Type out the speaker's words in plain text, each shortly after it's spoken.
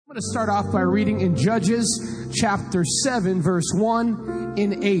I'm going to start off by reading in Judges chapter 7, verse 1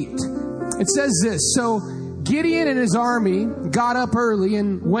 and 8. It says this: So Gideon and his army got up early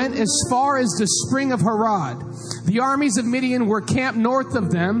and went as far as the spring of Harod. The armies of Midian were camped north of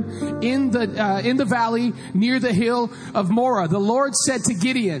them in the valley near the hill of Morah. The Lord said to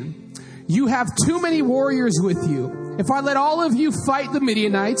Gideon, "You have too many warriors with you. If I let all of you fight the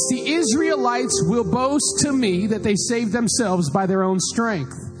Midianites, the Israelites will boast to me that they saved themselves by their own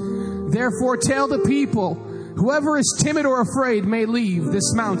strength. Therefore tell the people, whoever is timid or afraid may leave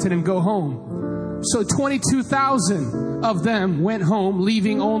this mountain and go home." So 22,000 of them went home,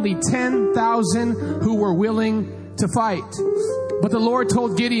 leaving only 10,000 who were willing to fight. But the Lord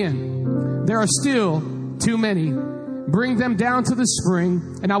told Gideon, "There are still too many. Bring them down to the spring,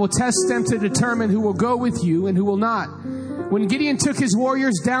 and I will test them to determine who will go with you and who will not." When Gideon took his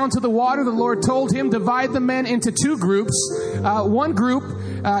warriors down to the water, the Lord told him, "Divide the men into two groups.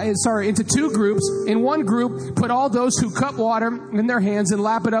 Into two groups. In one group, put all those who cup water in their hands and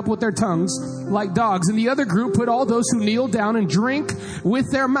lap it up with their tongues like dogs. In the other group, put all those who kneel down and drink with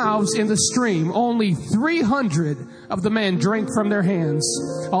their mouths in the stream. Only 300 of the men drank from their hands.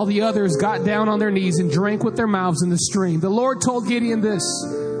 All the others got down on their knees and drank with their mouths in the stream." The Lord told Gideon this: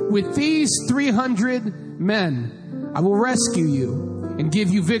 "With these 300 men, I will rescue you and give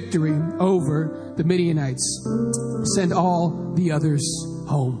you victory over the Midianites. Send all the others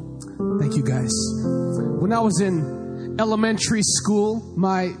home." Thank you, guys. When I was in elementary school,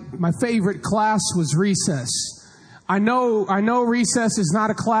 my favorite class was recess. I know recess is not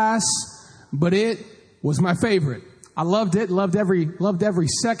a class, but it was my favorite. I loved it, loved every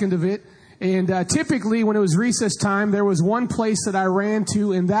second of it. And typically when it was recess time, there was one place that I ran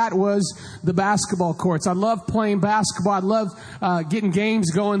to, and that was the basketball courts. I loved playing basketball. I loved getting games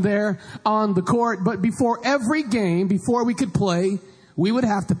going there on the court. But before every game, before we could play, we would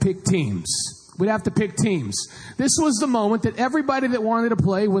have to pick teams. We'd have to pick teams. This was the moment that everybody that wanted to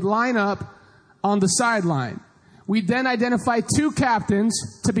play would line up on the sideline. We'd then identify two captains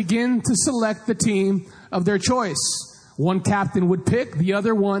to begin to select the team of their choice. One captain would pick, the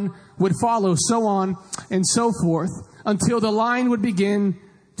other one would follow, so on and so forth, until the line would begin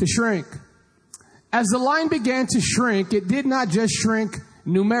to shrink. As the line began to shrink, it did not just shrink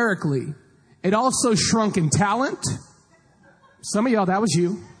numerically. It also shrunk in talent. Some of y'all, that was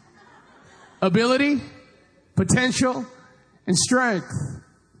you. Ability, potential, and strength.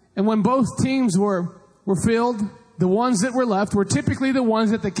 And when both teams were filled, the ones that were left were typically the ones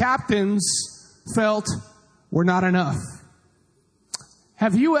that the captains felt were not enough.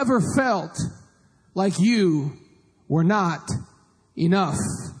 Have you ever felt like you were not enough?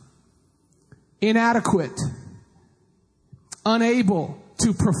 Inadequate, unable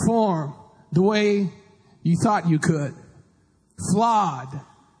to perform the way you thought you could, flawed,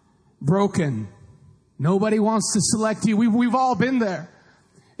 broken. Nobody wants to select you. We've all been there,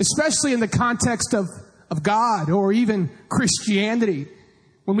 especially in the context of God or even Christianity.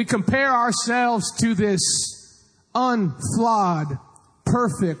 When we compare ourselves to this unflawed,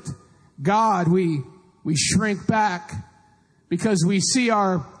 perfect God, we shrink back because we see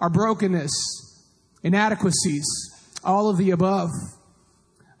our brokenness, inadequacies, all of the above.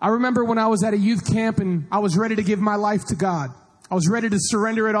 I remember when I was at a youth camp and I was ready to give my life to God. I was ready to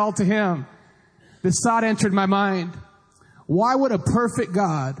surrender it all to Him. This thought entered my mind: why would a perfect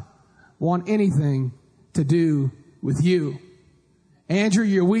God want anything to do with you? Andrew,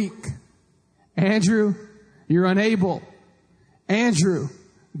 you're weak. Andrew, you're unable. Andrew,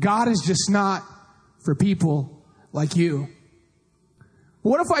 God is just not for people like you.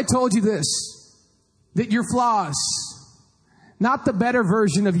 What if I told you this? That your flaws, not the better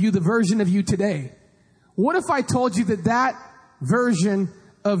version of you, the version of you today. What if I told you that version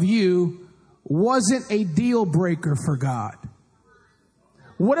of you wasn't a deal breaker for God?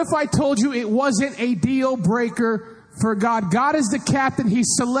 What if I told you it wasn't a deal breaker for God? God is the captain. He's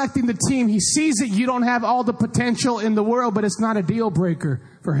selecting the team. He sees that you don't have all the potential in the world, but it's not a deal breaker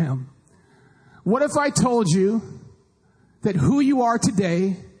for Him. What if I told you that who you are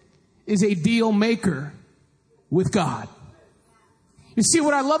today is a deal maker with God? You see,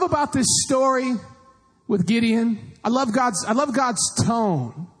 what I love about this story with Gideon, I love God's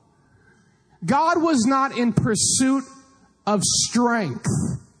tone. God was not in pursuit of strength.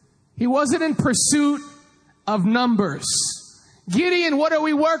 He wasn't in pursuit of numbers. Gideon, what are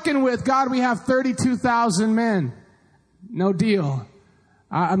we working with? God, we have 32,000 men. No deal.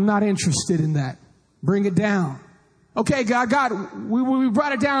 I'm not interested in that. Bring it down. Okay, God, we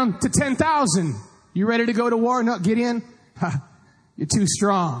brought it down to 10,000. You ready to go to war? No, Gideon, you're too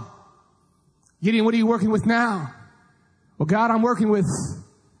strong. Gideon, what are you working with now? Well, God, I'm working with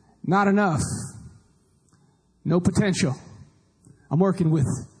Not enough. No potential. I'm working with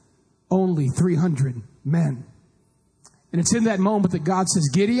only 300 men. And it's in that moment that God says,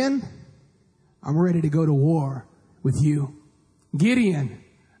 Gideon, I'm ready to go to war with you. Gideon,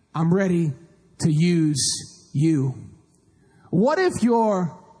 I'm ready to use you. What if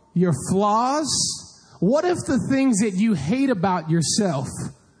your flaws, what if the things that you hate about yourself,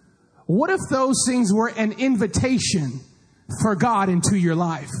 what if those things were an invitation for God into your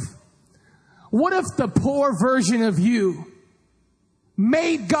life? What if the poor version of you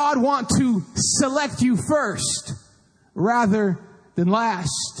made God want to select you first rather than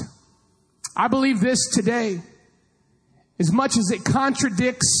last? I believe this today. As much as it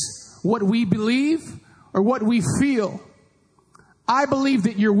contradicts what we believe or what we feel, I believe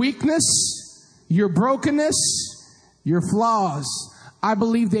that your weakness, your brokenness, your flaws, I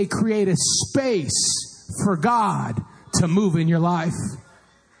believe they create a space for God to move in your life.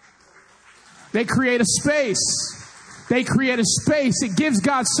 They create a space. They create a space. It gives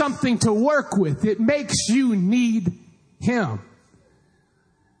God something to work with. It makes you need Him.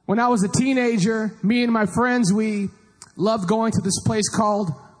 When I was a teenager, me and my friends, we loved going to this place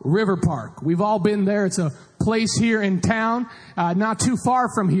called River Park. We've all been there. It's a place here in town, not too far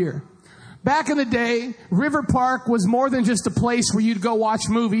from here. Back in the day, River Park was more than just a place where you'd go watch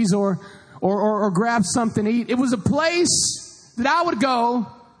movies or grab something to eat. It was a place that I would go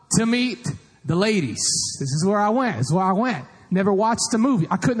to meet the ladies. This is where I went. This is where I went. Never watched a movie.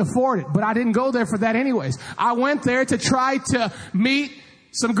 I couldn't afford it, but I didn't go there for that anyways. I went there to try to meet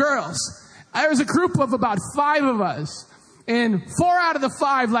some girls. There was a group of about 5 of us. And 4 out of the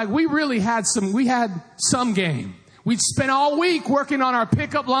 5, we really had some game. We'd spent all week working on our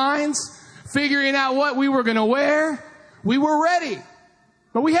pickup lines, figuring out what we were going to wear. We were ready.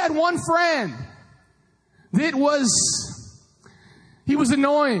 But we had one friend that he was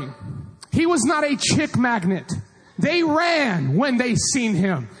annoying. He was not a chick magnet. They ran when they seen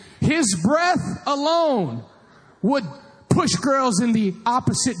him. His breath alone would push girls in the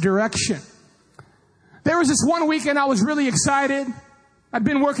opposite direction. There was this one weekend I was really excited. I'd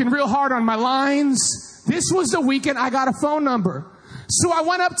been working real hard on my lines. This was the weekend I got a phone number. So I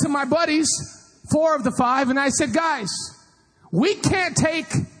went up to my buddies, 4 of the 5, and I said, guys, we can't take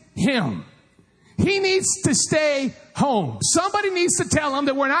him. He needs to stay home. Somebody needs to tell him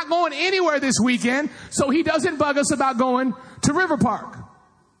that we're not going anywhere this weekend so he doesn't bug us about going to River Park.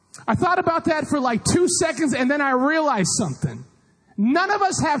 I thought about that for 2 seconds, and then I realized something. None of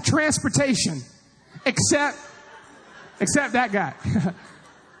us have transportation except that guy.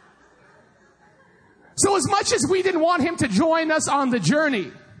 So as much as we didn't want him to join us on the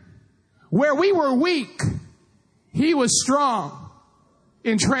journey, where we were weak, he was strong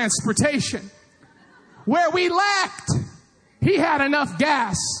in transportation. Where we lacked, he had enough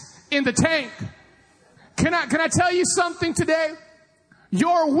gas in the tank. Can I tell you something today?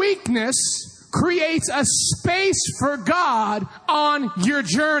 Your weakness creates a space for God on your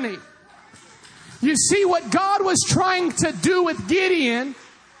journey. You see, what God was trying to do with Gideon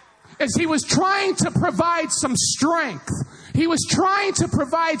is He was trying to provide some strength. He was trying to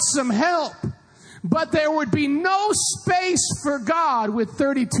provide some help. But there would be no space for God with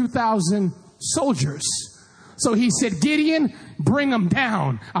 32,000 soldiers. So He said, Gideon, bring them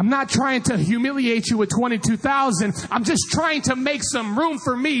down. I'm not trying to humiliate you with 22,000. I'm just trying to make some room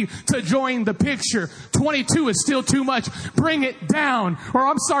for me to join the picture. 22 is still too much. Bring it down.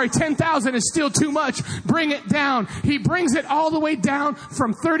 Or 10,000 is still too much. Bring it down. He brings it all the way down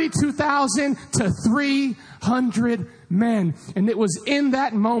from 32,000 to 300 men. And it was in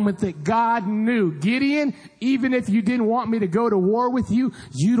that moment that God knew, Gideon, even if you didn't want me to go to war with you,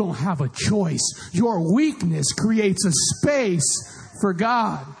 you don't have a choice. Your weakness creates a space for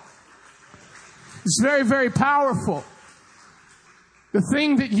God. It's very, very powerful. The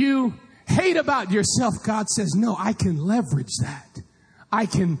thing that you hate about yourself, God says, no, I can leverage that. I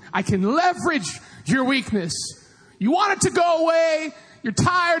can leverage your weakness. You want it to go away. You're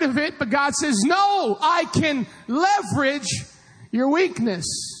tired of it, but God says, no, I can leverage your weakness.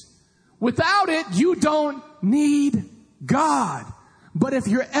 Without it, you don't need God. But if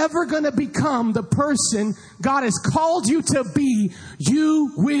you're ever going to become the person God has called you to be,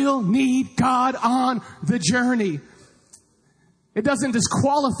 you will need God on the journey. It doesn't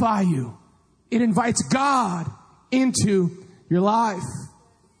disqualify you. It invites God into your life.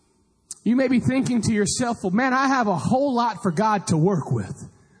 You may be thinking to yourself, well, man, I have a whole lot for God to work with.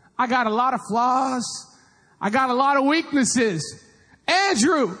 I got a lot of flaws. I got a lot of weaknesses.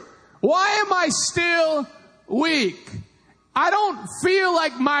 Andrew, why am I still weak? I don't feel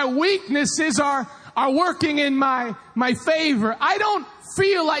like my weaknesses are are working in my favor. I don't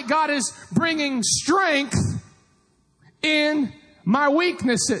feel like God is bringing strength in my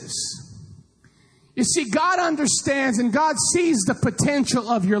weaknesses. You see, God understands and God sees the potential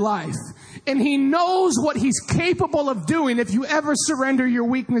of your life. And He knows what He's capable of doing if you ever surrender your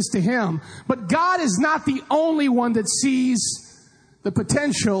weakness to Him. But God is not the only one that sees the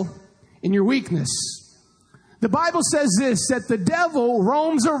potential in your weakness. The Bible says this, that the devil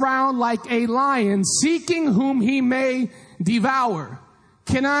roams around like a lion, seeking whom he may devour.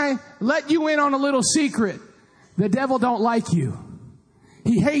 Can I let you in on a little secret? The devil don't like you.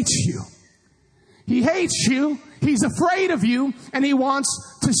 He hates you. He hates you. He's afraid of you, and he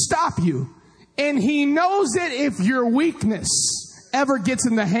wants to stop you. And he knows that if your weakness ever gets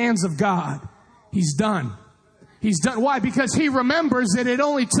in the hands of God, he's done. He's done. Why? Because he remembers that it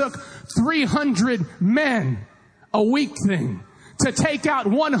only took 300 men, a weak thing, to take out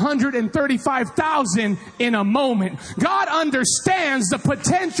 135,000 in a moment. God understands the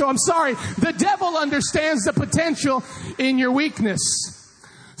potential. The devil understands the potential in your weakness.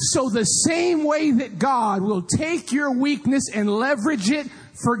 So the same way that God will take your weakness and leverage it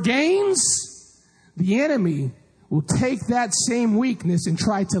for gains, the enemy will take that same weakness and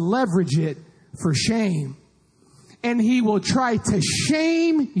try to leverage it for shame. And he will try to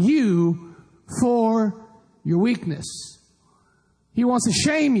shame you for your weakness. He wants to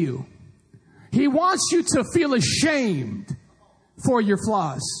shame you. He wants you to feel ashamed for your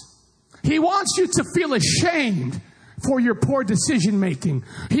flaws. He wants you to feel ashamed for your poor decision making.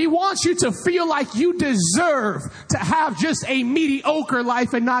 He wants you to feel like you deserve to have just a mediocre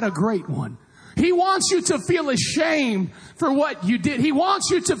life and not a great one. He wants you to feel ashamed for what you did. He wants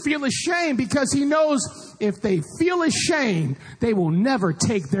you to feel ashamed because he knows if they feel ashamed, they will never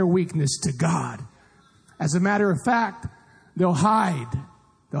take their weakness to God. As a matter of fact, they'll hide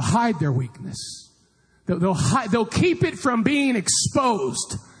their weakness. They'll keep it from being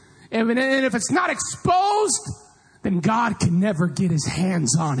exposed. And if it's not exposed, then God can never get his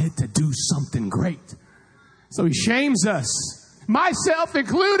hands on it to do something great. So he shames us, myself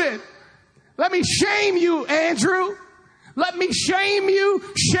included. Let me shame you, Andrew. Let me shame you.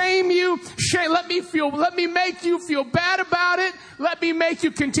 Let me make you feel bad about it. Let me make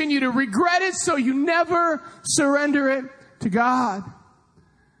you continue to regret it so you never surrender it to God.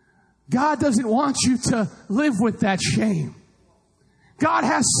 God doesn't want you to live with that shame. God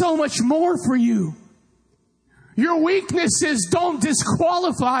has so much more for you. Your weaknesses don't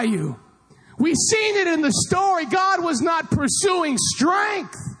disqualify you. We've seen it in the story. God was not pursuing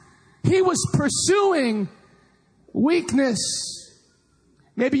strength. He was pursuing weakness.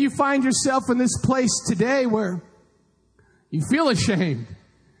 Maybe you find yourself in this place today where you feel ashamed.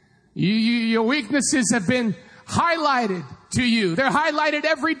 Your weaknesses have been highlighted to you. They're highlighted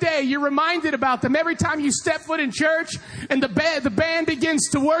every day. You're reminded about them. Every time you step foot in church and the band begins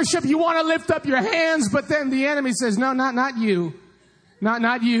to worship, you want to lift up your hands, but then the enemy says, no, not you.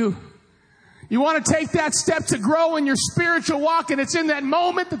 Not you. You want to take that step to grow in your spiritual walk, and it's in that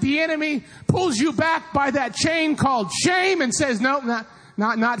moment that the enemy pulls you back by that chain called shame and says, no,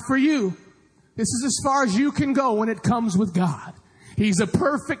 not for you. This is as far as you can go when it comes with God. He's a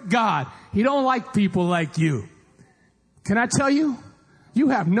perfect God. He don't like people like you. Can I tell you? You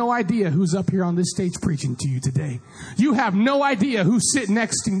have no idea who's up here on this stage preaching to you today. You have no idea who's sitting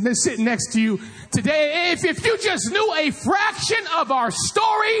next to you today. If you just knew a fraction of our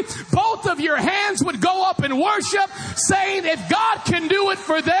story, both of your hands would go up in worship saying, if God can do it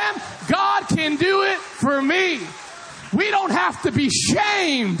for them, God can do it for me. We don't have to be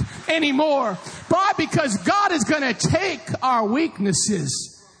shamed anymore. Why? Because God is going to take our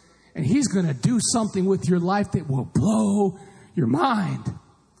weaknesses and He's going to do something with your life that will blow your mind.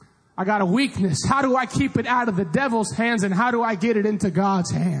 I got a weakness. How do I keep it out of the devil's hands, and how do I get it into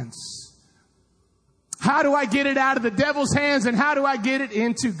God's hands? How do I get it out of the devil's hands, and how do I get it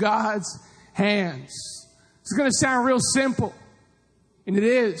into God's hands? It's going to sound real simple, and it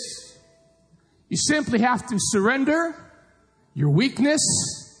is. You simply have to surrender your weakness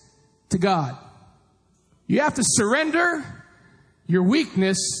to God. You have to surrender your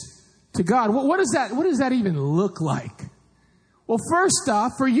weakness to God. What does that even look like? Well, first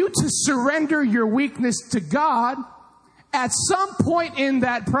off, for you to surrender your weakness to God, at some point in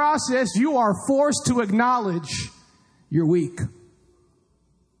that process, you are forced to acknowledge you're weak.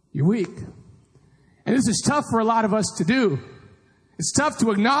 You're weak. And this is tough for a lot of us to do. It's tough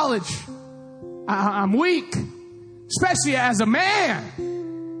to acknowledge I'm weak, especially as a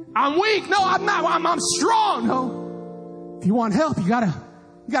man. I'm weak. No, I'm not. I'm strong. No. If you want help, you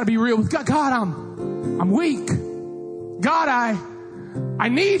gotta be real with God. God, I'm weak. God, I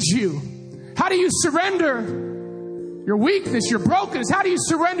need you. How do you surrender your weakness, your brokenness? How do you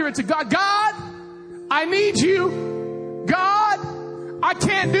surrender it to God? God, I need you. God, I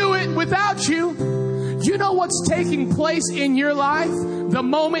can't do it without you. You know what's taking place in your life the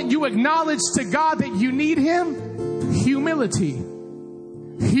moment you acknowledge to God that you need Him? Humility.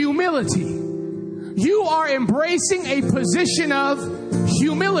 Humility. You are embracing a position of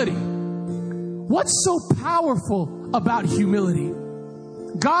humility. What's so powerful about humility?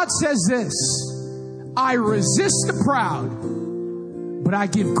 God says this, I resist the proud, but I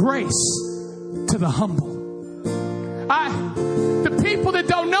give grace to the humble. The people that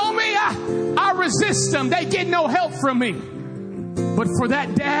don't know me, I resist them. They get no help from me. But for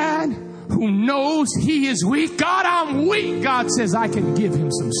that dad who knows he is weak, God, I'm weak. God says, I can give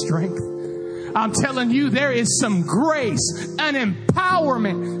him some strength. I'm telling you, there is some grace, an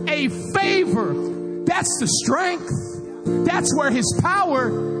empowerment, a favor. That's the strength. That's where His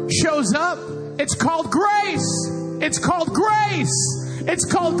power shows up. It's called grace. It's called grace. It's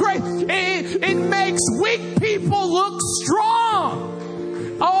called grace. It makes weak people look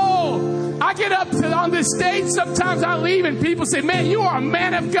strong. Oh, I get up on this stage. Sometimes I leave and people say, man, you are a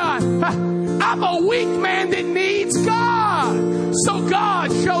man of God. I'm a weak man that needs God. So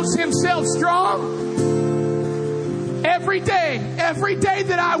God shows Himself strong. Every day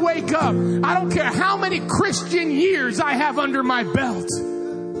that I wake up, I don't care how many Christian years I have under my belt.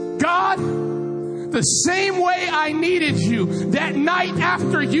 God, the same way I needed you that night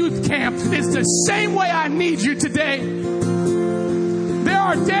after youth camp is the same way I need you today. There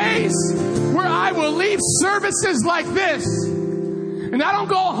are days where I will leave services like this, and I don't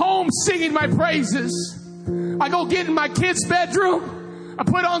go home singing my praises. I go get in my kid's bedroom, I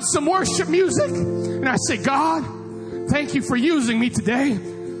put on some worship music, and I say, God, thank you for using me today,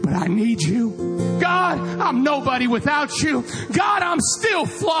 but I need you. God, I'm nobody without you. God, I'm still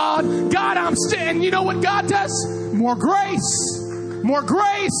flawed. God, and you know what God does? More grace, more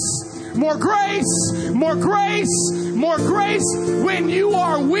grace, more grace, more grace, more grace. When you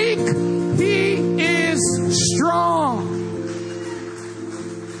are weak, He is strong.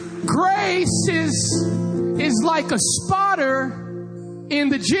 Grace is like a spotter in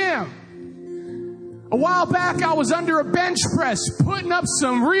the gym. A while back, I was under a bench press, putting up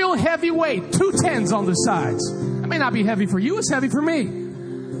some real heavy weight, 210s on the sides. It may not be heavy for you, it's heavy for me.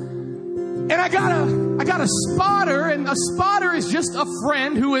 And I got a spotter, and a spotter is just a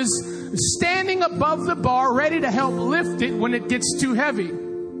friend who is standing above the bar, ready to help lift it when it gets too heavy.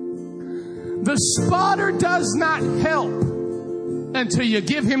 The spotter does not help until you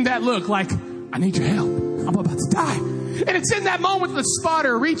give him that look like, I need your help. I'm about to die. And it's in that moment the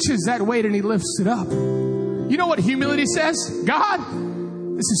spotter reaches that weight and he lifts it up. You know what humility says? God,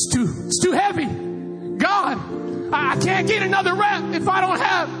 it's too heavy. God, I can't get another rep if I don't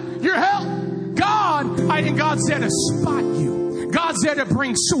have your help. God, and God's there to spot you. God's there to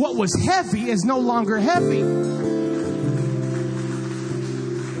bring, so what was heavy is no longer heavy.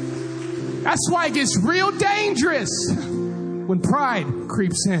 That's why it gets real dangerous when pride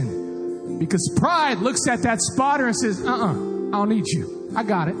creeps in. Because pride looks at that spotter and says, I don't need you. I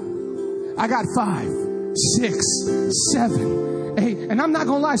got it. I got 5, 6, 7, 8. And I'm not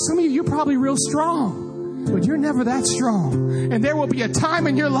going to lie. Some of you're probably real strong. But you're never that strong. And there will be a time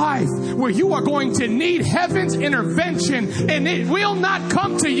in your life where you are going to need heaven's intervention. And it will not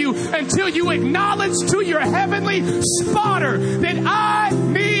come to you until you acknowledge to your heavenly spotter that I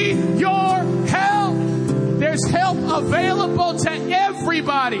need your help. There's help available to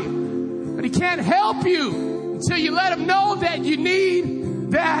everybody. But He can't help you until you let Him know that you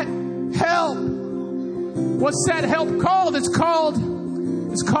need that help. What's that help called? It's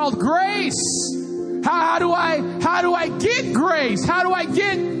called grace. How do I get grace? How do I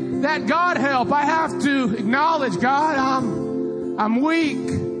get that God help? I have to acknowledge, God, I'm weak.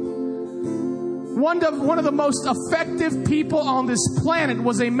 One of the most effective people on this planet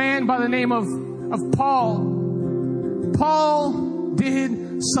was a man by the name of Paul. Paul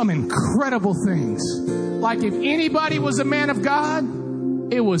did some incredible things. Like if anybody was a man of God,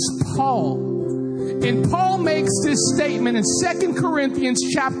 it was Paul. And Paul makes this statement in 2 Corinthians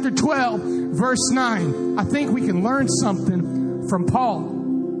chapter 12, verse 9. I think we can learn something from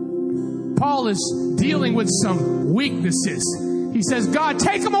Paul. Paul is dealing with some weaknesses. He says, God,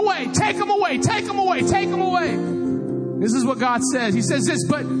 take them away, take them away, take them away, take them away. This is what God says. He says this,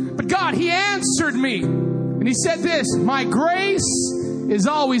 but God, He answered me. And He said this, my grace is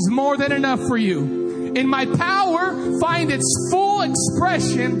always more than enough for you. In my power, find its full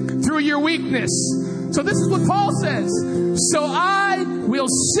expression through your weakness. So this is what Paul says. So I will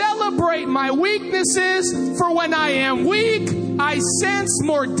celebrate my weaknesses, for when I am weak, I sense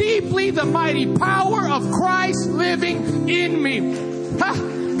more deeply the mighty power of Christ living in me.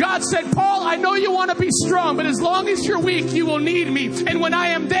 God said, Paul, I know you want to be strong, but as long as you're weak, you will need me. And when I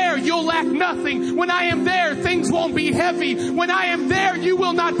am there, you'll lack nothing. When I am there, things won't be heavy. When I am there, you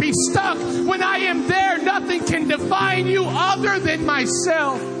will not be stuck. When I am there, nothing can define you other than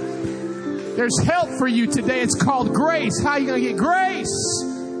myself. There's help for you today. It's called grace. How are you going to get grace?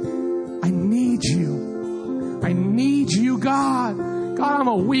 I need you. I need you, God. God, I'm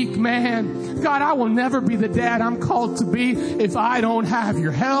a weak man. God, I will never be the dad I'm called to be if I don't have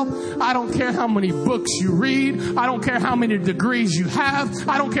your help. I don't care how many books you read. I don't care how many degrees you have.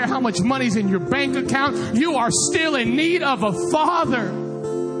 I don't care how much money's in your bank account. You are still in need of a father.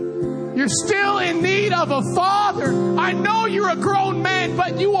 You're still in need of a father. I know you're a grown man,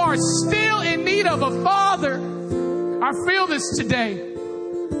 but you are still in need of a father. I feel this today.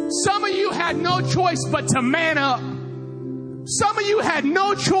 Some of you had no choice but to man up. Some of you had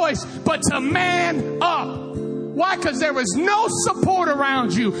no choice but to man up. Why? Because there was no support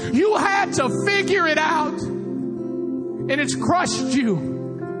around you. You had to figure it out. And it's crushed you.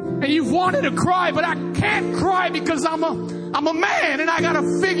 And you've wanted to cry, but I can't cry because I'm a man and I got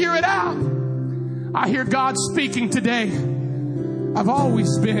to figure it out. I hear God speaking today. I've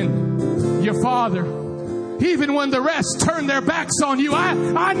always been your father. Even when the rest turned their backs on you,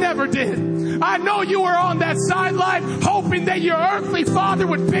 I never did. I know you were on that sideline hoping that your earthly father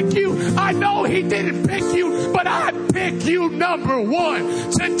would pick you. I know he didn't pick you, but I pick you number one.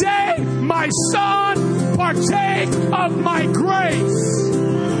 Today, my son, partake of my grace.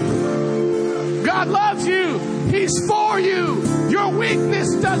 God loves you. He's for you. Your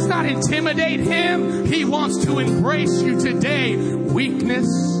weakness does not intimidate him. He wants to embrace you today. Weakness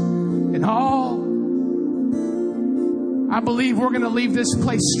and all. I believe we're going to leave this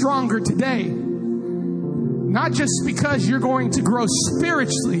place stronger today. Not just because you're going to grow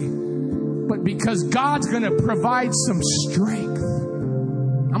spiritually, but because God's going to provide some strength.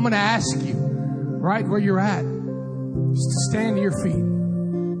 I'm going to ask you, right where you're at, just to stand to your feet.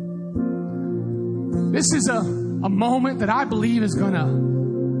 This is a moment that I believe is going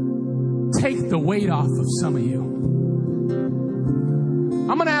to take the weight off of some of you.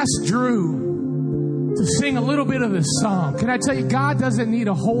 I'm going to ask Drew to sing a little bit of this song. Can I tell you, God doesn't need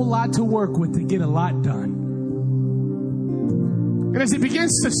a whole lot to work with to get a lot done. And as he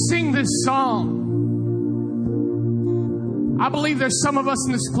begins to sing this song, I believe there's some of us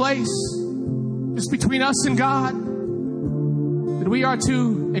in this place, just between us and God, that we are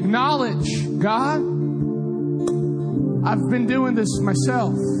to acknowledge, God, I've been doing this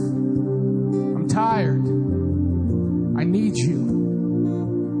myself. I'm tired. I need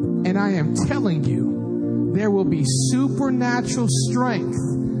you. And I am telling you, there will be supernatural strength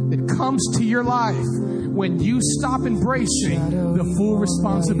that comes to your life when you stop embracing the full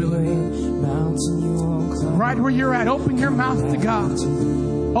responsibility. Right where you're at, open your mouth to God.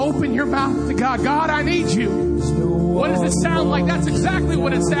 Open your mouth to God. God, I need you. What does it sound like? That's exactly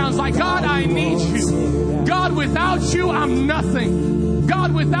what it sounds like. God, I need you. God, without you, I'm nothing.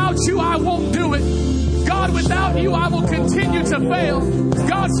 God, without you, I won't do it. God, without you, I will continue to fail.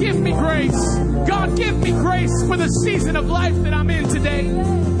 God, give me grace. God, give me grace for the season of life that I'm in today.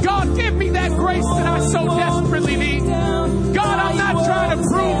 God, give me that grace that I so desperately need. God, I'm not trying to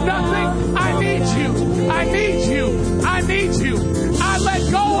prove nothing. I need you. I need you. I need you. I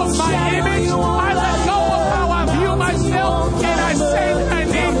let go of my image. I let go of how I view myself. And I say that I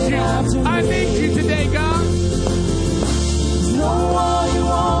need you. I need you today, God. No one you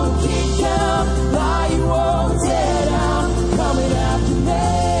won't kick down, lie you won't tear down, coming after me.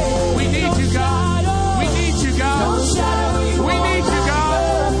 We need you, God. We need you, God. We need you,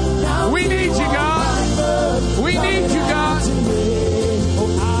 God. We need you, God. We need you, God.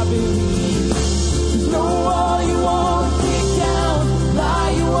 Oh, I believe. No one you won't kick down,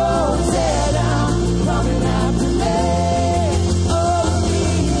 lie you won't tear down, coming after me. Oh,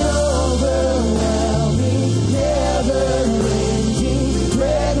 the overwhelming, never-ending,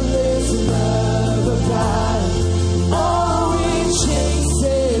 reckless love of God. Oh, it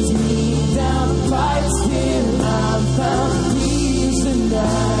chases me down, fights till I'm found. He's the 99,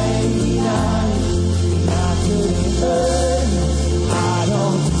 and I couldn't earn it. I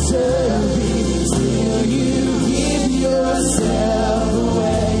don't deserve it. Still, you give yourself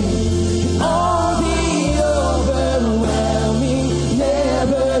away. Oh, the overwhelming,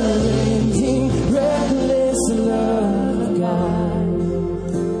 never-ending, reckless love of God.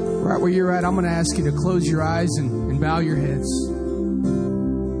 Right where you're at, I'm going to ask you to close your eyes and bow your heads.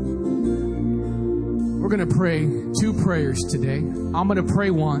 We're going to pray two prayers today. I'm going to pray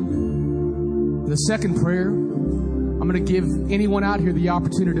one. The second prayer, I'm going going to give anyone out here the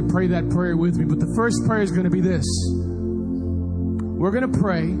opportunity to pray that prayer with me. But the first prayer is going to be this. We're going to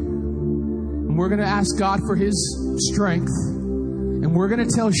pray, and we're going to ask God for His strength, and we're going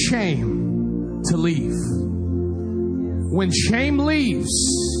to tell shame to leave. When shame leaves,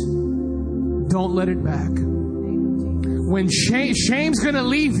 don't let it back. When shame's going to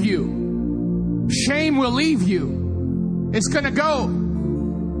leave you, shame will leave you. It's going to go.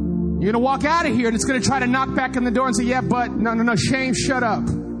 You're going to walk out of here and it's going to try to knock back on the door and say, yeah, but no, shame, shut up.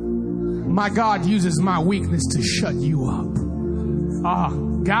 My God uses my weakness to shut you up.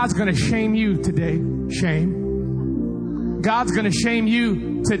 God's going to shame you today, shame. God's going to shame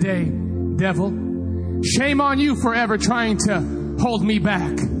you today, devil. Shame on you for ever trying to hold me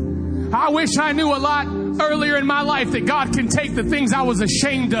back. I wish I knew a lot earlier in my life that God can take the things I was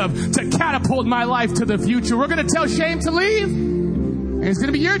ashamed of to catapult my life to the future. We're going to tell shame to leave. And it's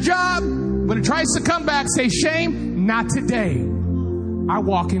going to be your job. When it tries to come back, say, shame, not today. I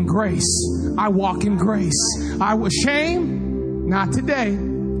walk in grace. I walk in grace. Shame, not today.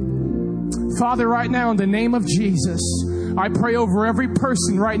 Father, right now, in the name of Jesus, I pray over every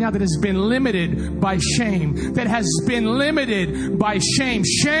person right now that has been limited by shame, that has been limited by shame.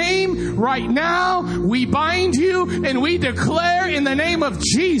 Shame, right now, we bind you and we declare in the name of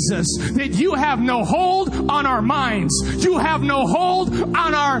Jesus that you have no hold on our minds. You have no hold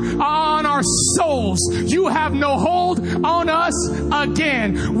on our souls. You have no hold on us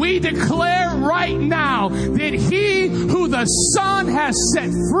again. We declare right now that he who the Son has set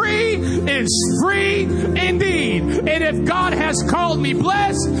free is free indeed. And if God has called me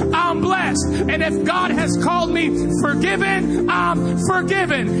blessed, I'm blessed. And if God has called me forgiven, I'm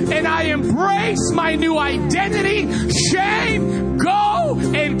forgiven. And I embrace my new identity. Shame, go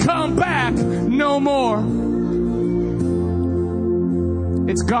and come back no more.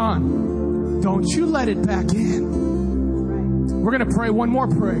 It's gone. Don't you let it back in. We're going to pray one more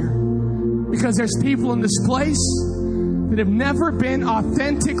prayer, because there's people in this place that have never been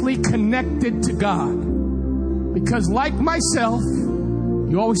authentically connected to God. Because like myself,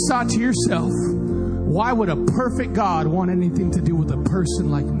 you always thought to yourself, why would a perfect God want anything to do with a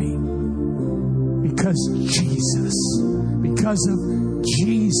person like me? Because Jesus. Because of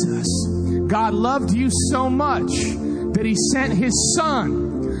Jesus. God loved you so much that He sent His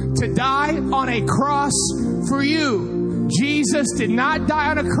Son to die on a cross for you. Jesus did not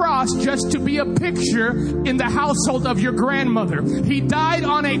die on a cross just to be a picture in the household of your grandmother. He died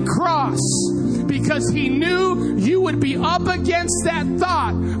on a cross because He knew you would be up against that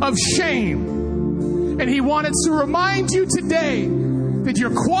thought of shame. And He wanted to remind you today that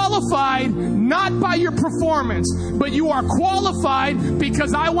you're qualified not by your performance, but you are qualified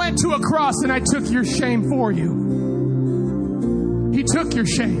because I went to a cross and I took your shame for you. He took your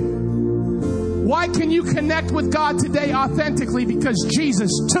shame. Why can you connect with God today authentically? Because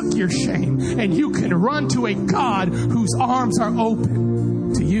Jesus took your shame, and you can run to a God whose arms are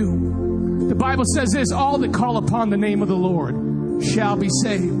open to you. The Bible says this, all that call upon the name of the Lord shall be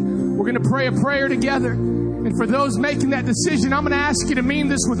saved. We're going to pray a prayer together. And for those making that decision, I'm going to ask you to mean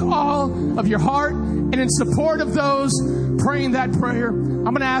this with all of your heart. And in support of those praying that prayer, I'm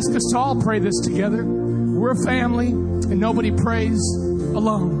going to ask us to all pray this together. We're a family, and nobody prays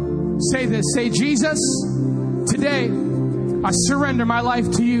alone. Say this. Say, Jesus, today I surrender my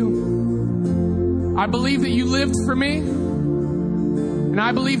life to you. I believe that you lived for me, and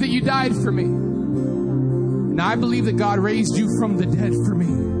I believe that you died for me. And I believe that God raised you from the dead for me.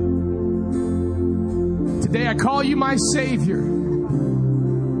 Today I call you my Savior,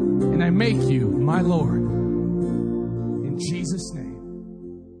 and I make you my Lord. In Jesus'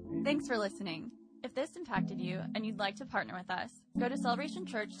 name. Thanks for listening. If this impacted you and you'd like to partner with us, go to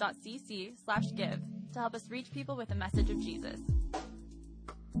celebrationchurch.cc/give to help us reach people with the message of Jesus.